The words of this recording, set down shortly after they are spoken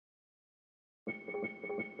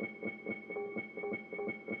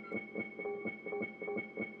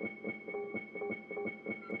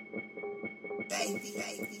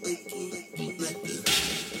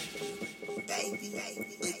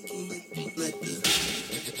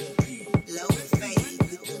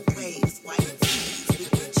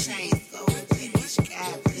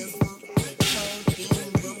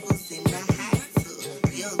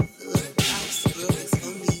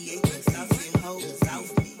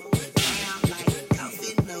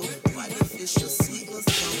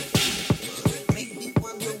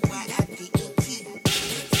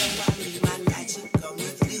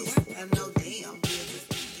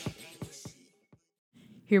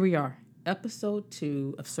Here we are, episode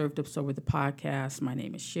 2 of Served Up Sober, the podcast. My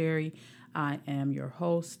name is Sherry. I am your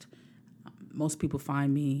host. Most people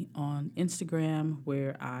find me on Instagram,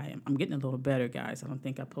 where I'm getting a little better, guys. I don't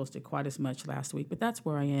think I posted quite as much last week, but that's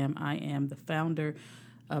where I am. I am the founder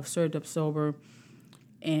of Served Up Sober,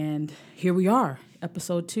 and here we are,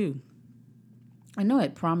 episode 2. I know I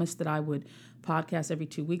had promised that I would podcast every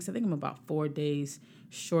 2 weeks. I think I'm about 4 days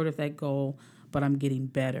short of that goal, but I'm getting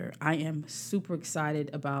better. I am super excited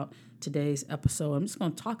about today's episode. I'm just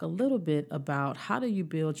going to talk a little bit about how do you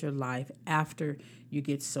build your life after you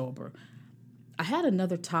get sober. I had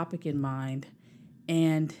another topic in mind,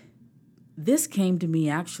 and this came to me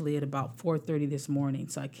actually at about 4:30 this morning.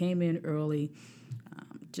 So I came in early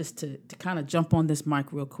just to kind of jump on this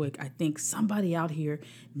mic real quick. I think somebody out here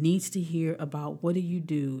needs to hear about what do you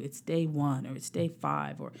do? It's day 1 or it's day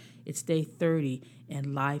 5 or it's day 30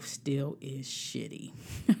 and life still is shitty,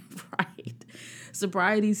 right?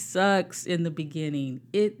 Sobriety sucks in the beginning.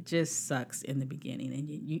 It just sucks in the beginning. And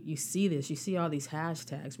you see this. You see all these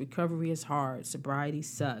hashtags. Recovery is hard. Sobriety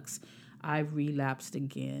sucks. I've relapsed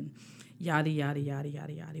again. Yada, yada, yada,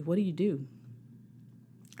 yada, yada. What do you do?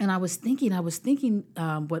 And I was thinking,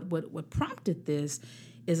 what prompted this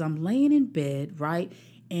is I'm laying in bed, right?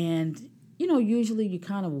 And, usually you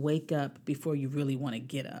kind of wake up before you really want to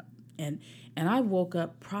get up. And I woke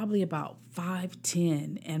up probably about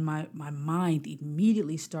 5:10, and my mind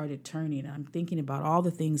immediately started turning. And I'm thinking about all the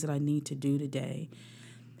things that I need to do today.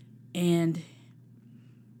 And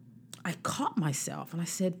I caught myself and I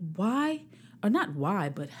said, why, or not why,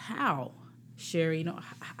 but how, Sherry,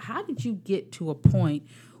 how did you get to a point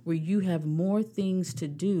where you have more things to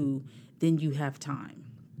do than you have time?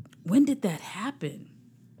 When did that happen?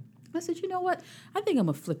 I said, you know what? I think I'm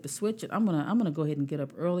gonna flip the switch and I'm gonna go ahead and get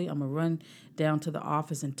up early. I'm gonna run down to the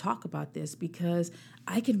office and talk about this because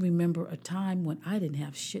I can remember a time when I didn't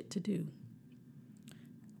have shit to do.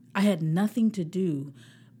 I had nothing to do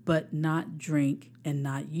but not drink and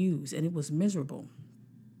not use, and it was miserable.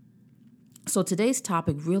 So today's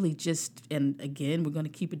topic really just, and again, we're going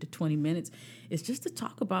to keep it to 20 minutes, is just to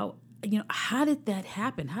talk about, how did that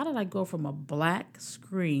happen? How did I go from a black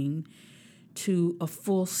screen to a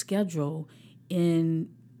full schedule in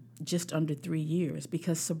just under 3 years?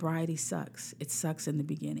 Because sobriety sucks. It sucks in the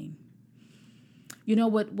beginning.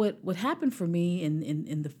 What happened for me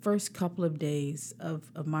in the first couple of days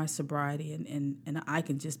of my sobriety, and I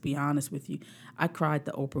can just be honest with you, I cried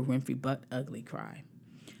the Oprah Winfrey butt ugly cry.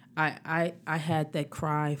 I had that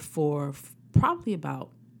cry for probably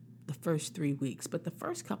about the first 3 weeks, but the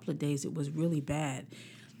first couple of days it was really bad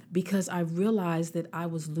because I realized that I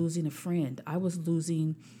was losing a friend. I was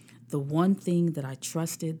losing the one thing that I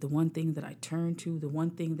trusted, the one thing that I turned to, the one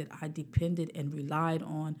thing that I depended and relied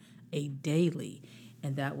on a daily,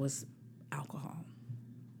 and that was alcohol.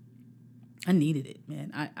 I needed it,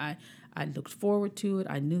 man. I looked forward to it.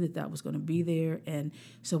 I knew that was going to be there. And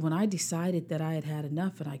so when I decided that I had had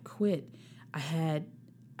enough and I quit, I had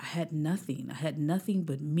nothing. I had nothing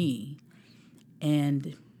but me,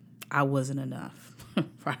 and I wasn't enough,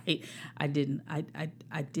 right? I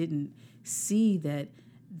didn't see that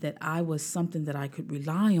I was something that I could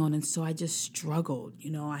rely on, and so I just struggled.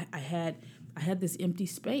 I had this empty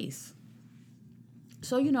space.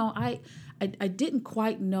 So I didn't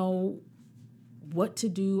quite know what to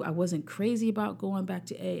do. I wasn't crazy about going back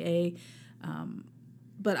to AA,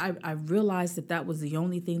 but I realized that was the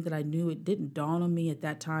only thing that I knew. It didn't dawn on me at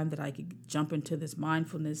that time that I could jump into this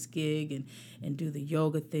mindfulness gig and do the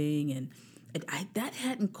yoga thing, and that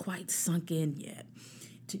hadn't quite sunk in yet.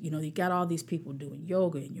 You got all these people doing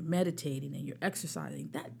yoga and you're meditating and you're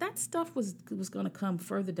exercising. That stuff was going to come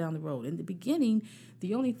further down the road. In the beginning,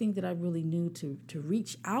 the only thing that I really knew to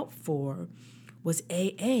reach out for was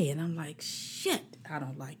AA. And I'm like, shit, I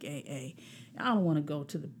don't like AA. I don't want to go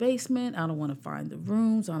to the basement. I don't want to find the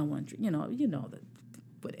rooms. I don't want to,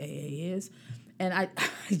 what AA is. And I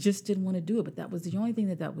just didn't want to do it. But that was the only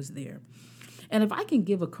thing that was there. And if I can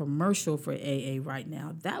give a commercial for AA right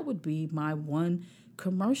now, that would be my one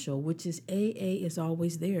commercial, which is AA is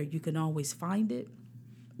always there. You can always find it.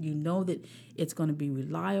 You know that it's going to be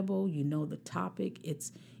reliable. You know the topic.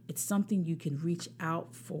 It's something you can reach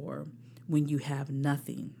out for when you have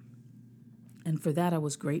nothing. And for that, I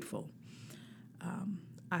was grateful.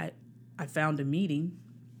 I found a meeting,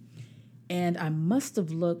 and I must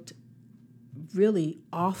have looked really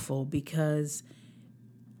awful because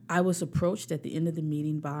I was approached at the end of the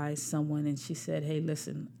meeting by someone, and she said, "Hey,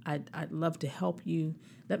 listen, I'd love to help you.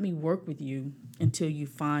 Let me work with you until you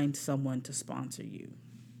find someone to sponsor you."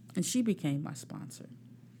 And she became my sponsor.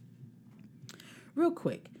 Real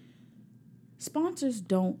quick, sponsors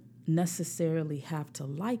don't necessarily have to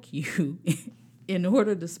like you in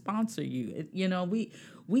order to sponsor you. You know,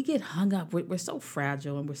 we get hung up. We're so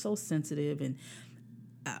fragile and we're so sensitive, and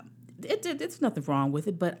it's nothing wrong with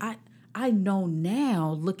it. But I know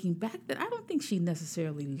now, looking back, that I don't think she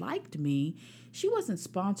necessarily liked me. She wasn't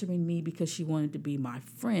sponsoring me because she wanted to be my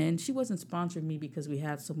friend. She wasn't sponsoring me because we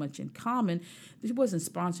had so much in common. She wasn't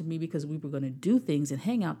sponsoring me because we were going to do things and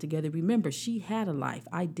hang out together. Remember, she had a life.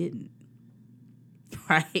 I didn't.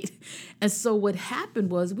 Right? And so what happened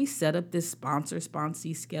was we set up this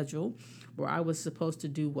sponsee schedule where I was supposed to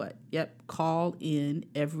do what? Call in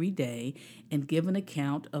every day and give an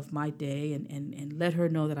account of my day and let her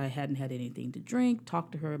know that I hadn't had anything to drink,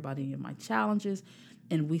 talk to her about any of my challenges,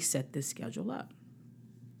 and we set this schedule up.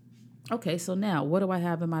 Okay, so now what do I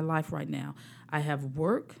have in my life right now? I have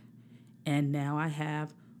work, and now I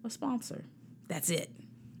have a sponsor. That's it.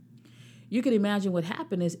 You can imagine what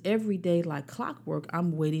happened is every day, like clockwork,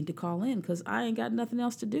 I'm waiting to call in because I ain't got nothing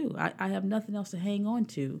else to do. I have nothing else to hang on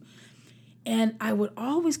to. And I would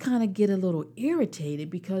always kind of get a little irritated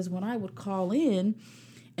because when I would call in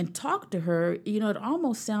and talk to her, it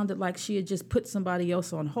almost sounded like she had just put somebody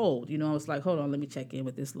else on hold. I was like, hold on, let me check in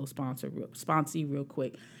with this little sponsee real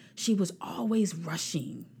quick. She was always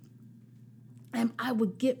rushing. And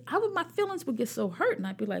my feelings would get so hurt, and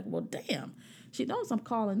I'd be like, well, damn, she knows I'm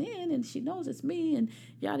calling in, and she knows it's me, and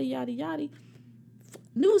yada, yada, yada.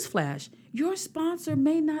 Newsflash, your sponsor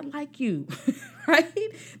may not like you,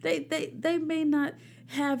 right? They may not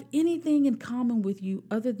have anything in common with you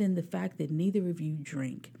other than the fact that neither of you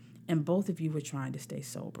drink, and both of you were trying to stay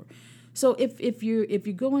sober. So if you're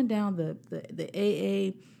going down the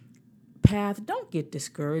AA path, don't get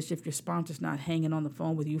discouraged if your sponsor's not hanging on the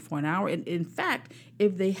phone with you for an hour. And in fact,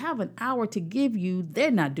 if they have an hour to give you,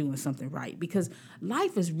 they're not doing something right, because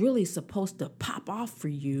life is really supposed to pop off for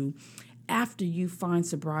you after you find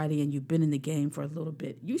sobriety and you've been in the game for a little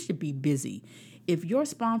bit. You should be busy. If your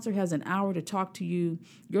sponsor has an hour to talk to you,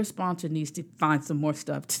 your sponsor needs to find some more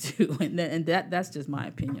stuff to do. And that's just my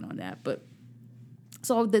opinion on that. But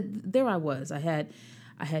so there I was. I had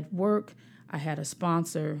work. I had a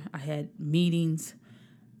sponsor, I had meetings,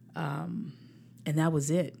 and that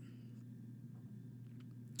was it.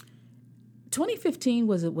 2015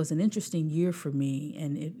 was an interesting year for me,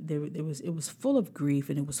 and it was full of grief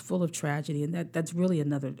and it was full of tragedy, and that's really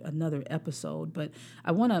another episode. But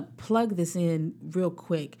I want to plug this in real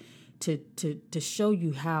quick to show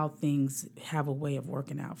you how things have a way of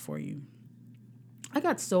working out for you. I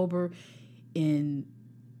got sober in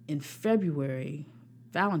February.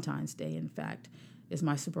 Valentine's Day, in fact, is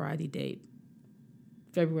my sobriety date,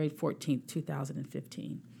 February 14th,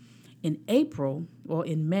 2015. In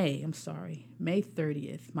May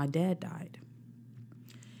 30th, my dad died.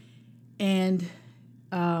 And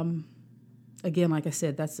again, like I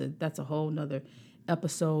said, that's a whole nother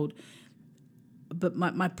episode. But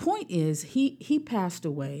my point is he passed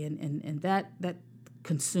away, and that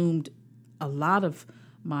consumed a lot of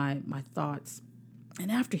my thoughts.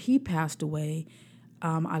 And after he passed away,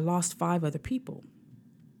 I lost 5 other people.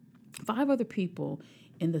 5 other people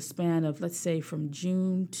in the span of, let's say, from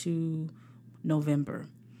June to November.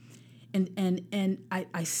 And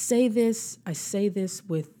I say this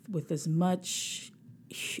with as much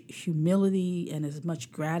humility and as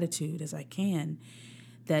much gratitude as I can,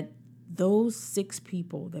 that those 6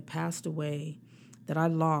 people that passed away that I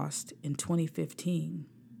lost in 2015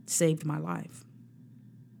 saved my life.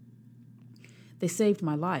 They saved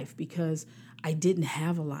my life because I didn't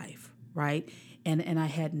have a life, right? And I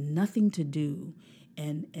had nothing to do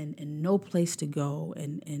and no place to go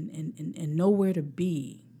and nowhere to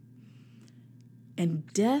be. And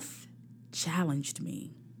death challenged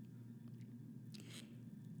me.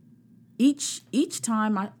 Each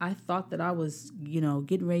time I thought that I was,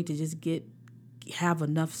 getting ready to just have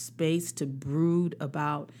enough space to brood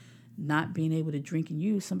about not being able to drink and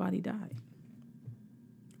use, somebody died.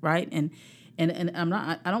 Right? And And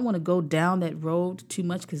I don't want to go down that road too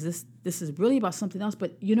much because this is really about something else.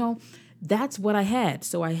 But that's what I had.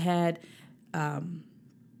 So I had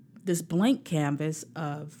this blank canvas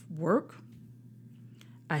of work.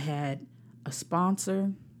 I had a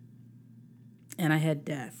sponsor, and I had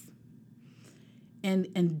death.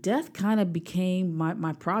 And death kind of became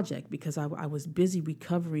my project because I was busy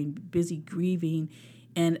recovering, busy grieving.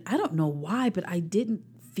 And I don't know why, but I didn't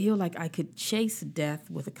feel like I could chase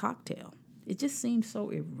death with a cocktail. It just seemed so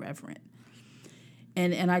irreverent.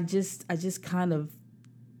 And I just kind of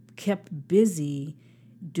kept busy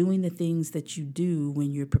doing the things that you do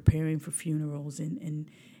when you're preparing for funerals and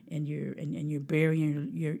you're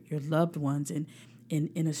burying your loved ones. And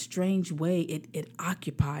in a strange way, it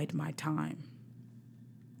occupied my time.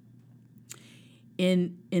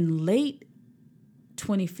 In late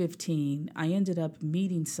 2015, I ended up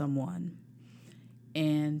meeting someone,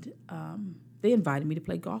 and they invited me to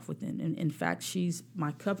play golf with them. And in fact, she's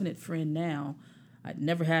my covenant friend now. I'd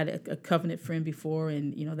never had a covenant friend before,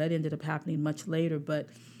 and that ended up happening much later. But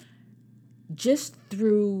just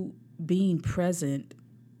through being present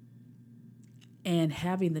and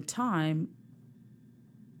having the time,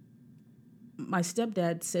 my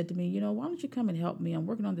stepdad said to me, why don't you come and help me? I'm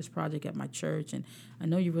working on this project at my church, and I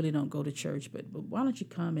know you really don't go to church, but why don't you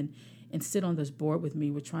come and sit on this board with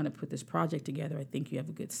me? We're trying to put this project together. I think you have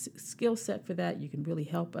a good skill set for that. You can really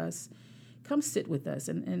help us. Come sit with us.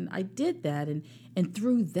 And I did that, and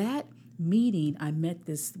through that meeting, I met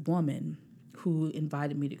this woman who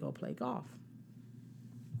invited me to go play golf.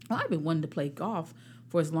 Well, I've been wanting to play golf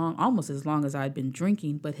for almost as long as I'd been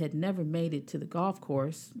drinking, but had never made it to the golf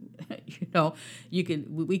course. We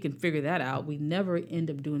can figure that out. We never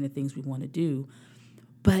end up doing the things we want to do.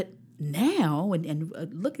 But now, and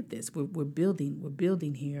look at this, we're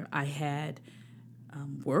building here. I had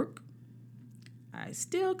work. I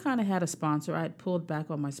still kind of had a sponsor. I had pulled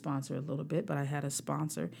back on my sponsor a little bit, but I had a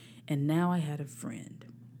sponsor, and now I had a friend.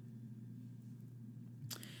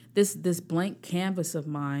 This blank canvas of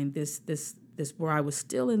mine, this where I was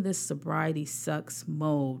still in this sobriety sucks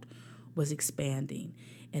mode, was expanding,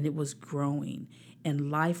 and it was growing,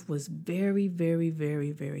 and life was very, very,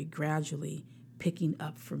 very, very gradually picking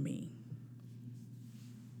up for me.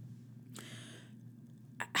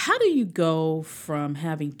 How do you go from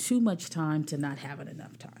having too much time to not having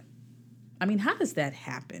enough time? I mean, how does that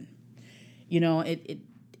happen?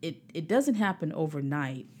 It doesn't happen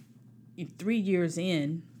overnight. 3 years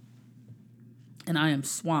in, and I am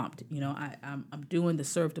swamped. I'm doing the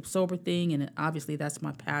Served Up Sober thing, and obviously that's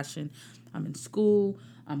my passion. I'm in school.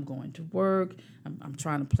 I'm going to work. I'm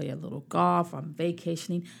trying to play a little golf. I'm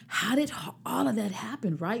vacationing. How did all of that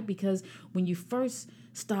happen, right? Because when you first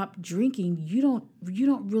stop drinking, you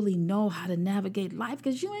don't really know how to navigate life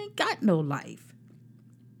because you ain't got no life.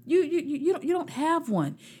 You don't have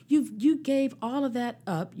one. You gave all of that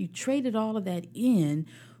up. You traded all of that in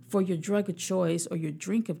for your drug of choice or your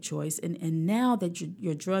drink of choice, and now that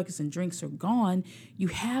your drugs and drinks are gone, you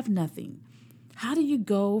have nothing. How do you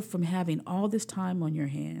go from having all this time on your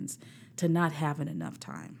hands to not having enough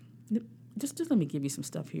time? Just let me give you some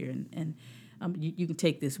stuff here, and you can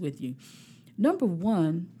take this with you. Number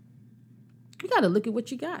one, you got to look at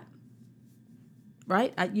what you got.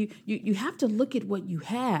 Right? You have to look at what you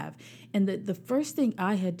have. And the first thing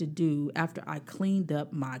I had to do after I cleaned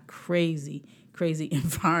up my crazy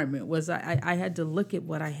environment was I had to look at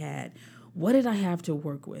what I had. What did I have to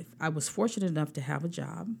work with? I was fortunate enough to have a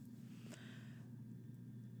job.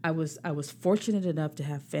 I was fortunate enough to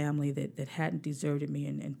have family that hadn't deserted me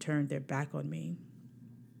and turned their back on me.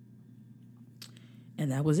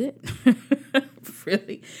 And that was it.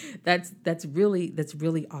 Really, that's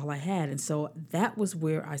really all I had. And so that was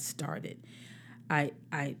where I started. I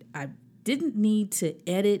didn't need to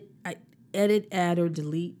edit, add, or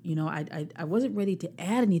delete. I wasn't ready to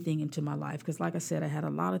add anything into my life because, like I said, I had a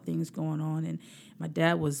lot of things going on, and my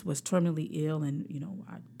dad was terminally ill, and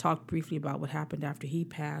I talked briefly about what happened after he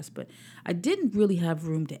passed, but I didn't really have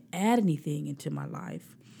room to add anything into my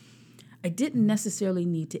life. I didn't necessarily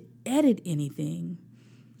need to edit anything.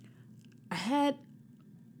 I had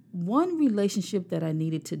one relationship that I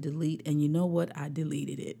needed to delete, and you know what? I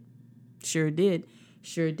deleted it. Sure did.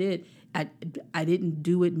 I didn't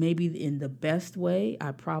do it maybe in the best way.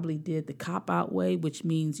 I probably did the cop-out way, which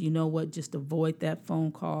means, just avoid that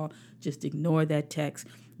phone call, just ignore that text.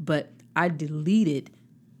 But I deleted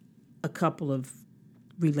a couple of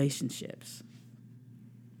relationships.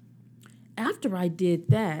 After I did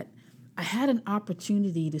that, I had an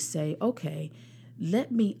opportunity to say, okay,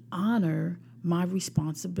 let me honor my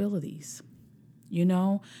responsibilities.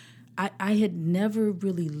 I had never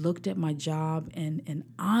really looked at my job and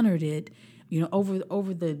honored it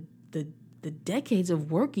over the decades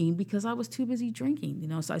of working because I was too busy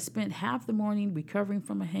drinking. So I spent half the morning recovering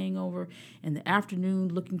from a hangover and the afternoon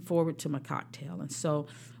looking forward to my cocktail. And so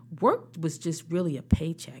work was just really a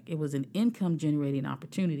paycheck. It was an income generating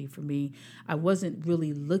opportunity for me. I wasn't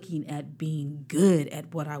really looking at being good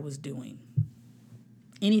at what I was doing.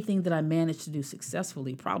 Anything that I managed to do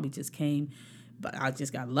successfully probably just came, but I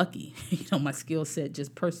just got lucky. My skill set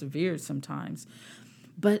just persevered sometimes.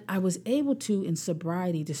 But I was able to, in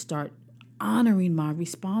sobriety, to start honoring my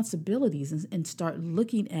responsibilities and start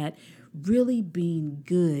looking at really being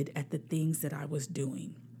good at the things that I was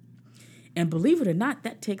doing. And believe it or not,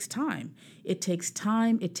 that takes time. It takes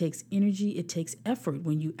time, it takes energy, it takes effort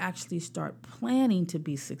when you actually start planning to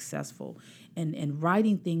be successful and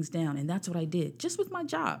writing things down. And that's what I did just with my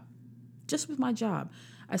job.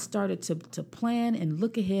 I started to plan and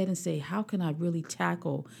look ahead and say, how can I really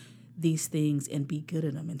tackle these things and be good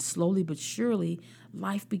at them? And slowly but surely,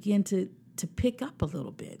 life began to pick up a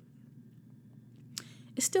little bit.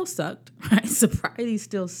 It still sucked, right? Sobriety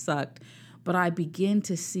still sucked. But I began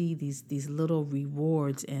to see these little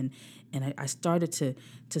rewards, and I started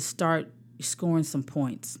to start scoring some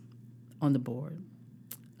points on the board.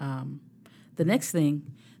 The next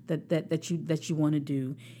thing that you want to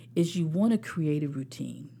do is you want to create a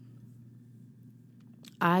routine.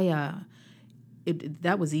 That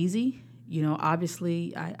was easy.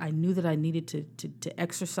 Obviously I knew that I needed to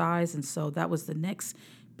exercise, and so that was the next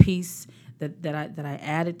piece that I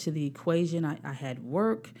added to the equation. I had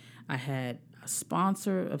work. I had a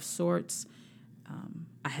sponsor of sorts.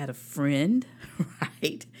 I had a friend,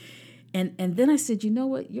 right? And then I said, you know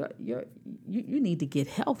what, you need to get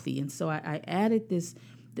healthy. And so I added this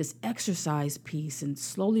exercise piece, and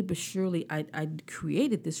slowly but surely I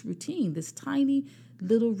created this routine, this tiny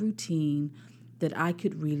little routine that I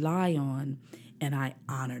could rely on, and I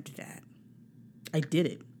honored that. I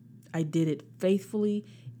did it faithfully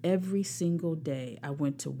every single day. I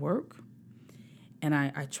went to work, and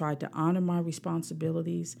I tried to honor my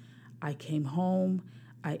responsibilities. I came home,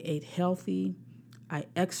 I ate healthy, I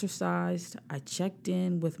exercised, I checked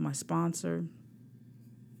in with my sponsor,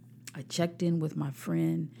 I checked in with my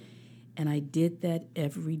friend, and I did that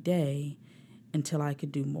every day until I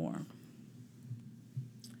could do more.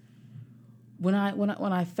 When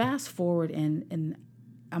I fast forward, and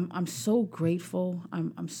I'm so grateful.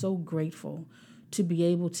 I'm so grateful to be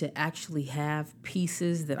able to actually have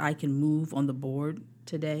pieces that I can move on the board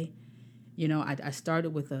today. I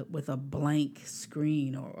started with a blank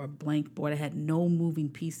screen or blank board. I had no moving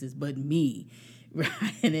pieces but me, right?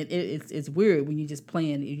 And it's weird when you're just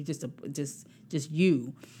playing. You just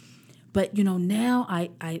you. But now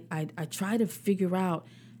I try to figure out,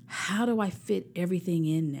 how do I fit everything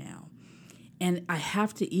in now? And I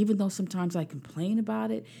have to, even though sometimes I complain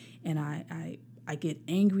about it, and I get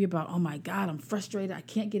angry about, oh my God, I'm frustrated, I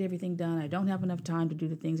can't get everything done, I don't have enough time to do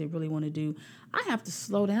the things I really want to do. I have to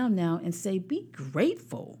slow down now and say, be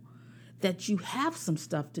grateful that you have some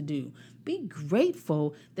stuff to do. Be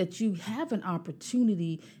grateful that you have an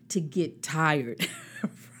opportunity to get tired,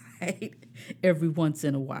 right? Every once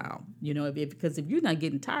in a while, because if you're not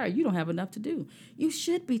getting tired, you don't have enough to do. You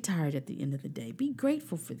should be tired at the end of the day. Be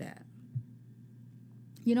grateful for that.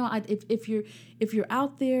 If you're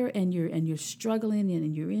out there and you're struggling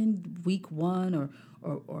and you're in week 1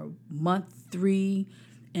 or month 3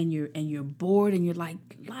 and you're bored and you're like,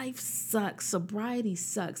 life sucks, sobriety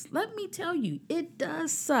sucks. Let me tell you, it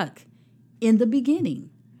does suck in the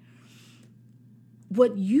beginning.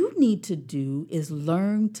 What you need to do is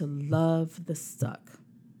learn to love the suck.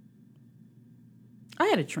 I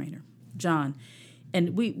had a trainer, John.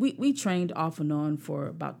 And we trained off and on for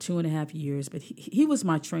about 2.5 years, but he was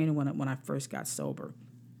my trainer when I first got sober.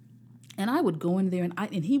 And I would go in there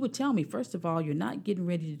and he would tell me, first of all, you're not getting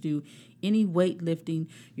ready to do any weightlifting.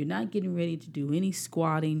 You're not getting ready to do any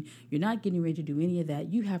squatting. You're not getting ready to do any of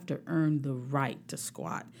that. You have to earn the right to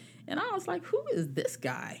squat. And I was like, who is this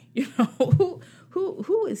guy?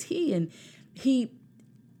 Who is he? And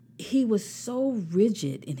he was so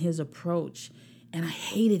rigid in his approach, and I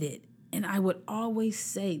hated it. And I would always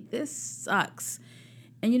say, this sucks.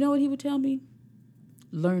 And you know what he would tell me?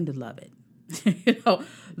 Learn to love it.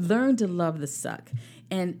 Learn to love the suck.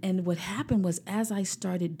 And what happened was, as I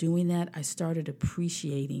started doing that, I started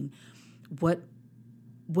appreciating what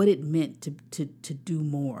it meant to do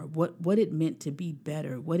more, what it meant to be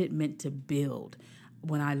better, what it meant to build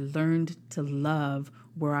when I learned to love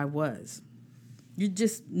where I was. You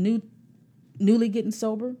just newly getting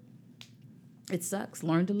sober? It sucks.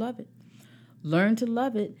 Learn to love it. Learn to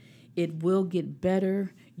love it. It will get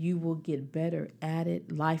better. You will get better at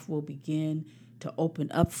it. Life will begin to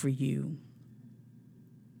open up for you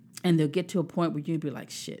And they'll get to a point where you'll be like,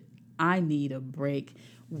 shit, I need a break.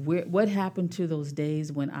 What happened to those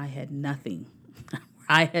days when I had nothing?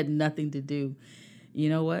 I had nothing to do. You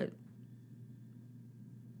know what?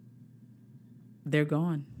 They're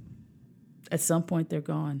gone. At some point, they're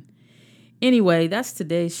gone. Anyway, that's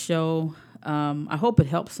today's show. I hope it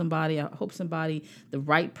helps somebody. I hope the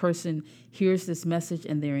right person, hears this message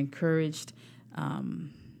and they're encouraged.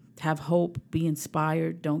 Have hope, be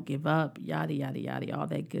inspired, don't give up, yada, yada, yada, all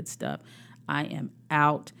that good stuff. I am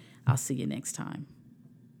out. I'll see you next time.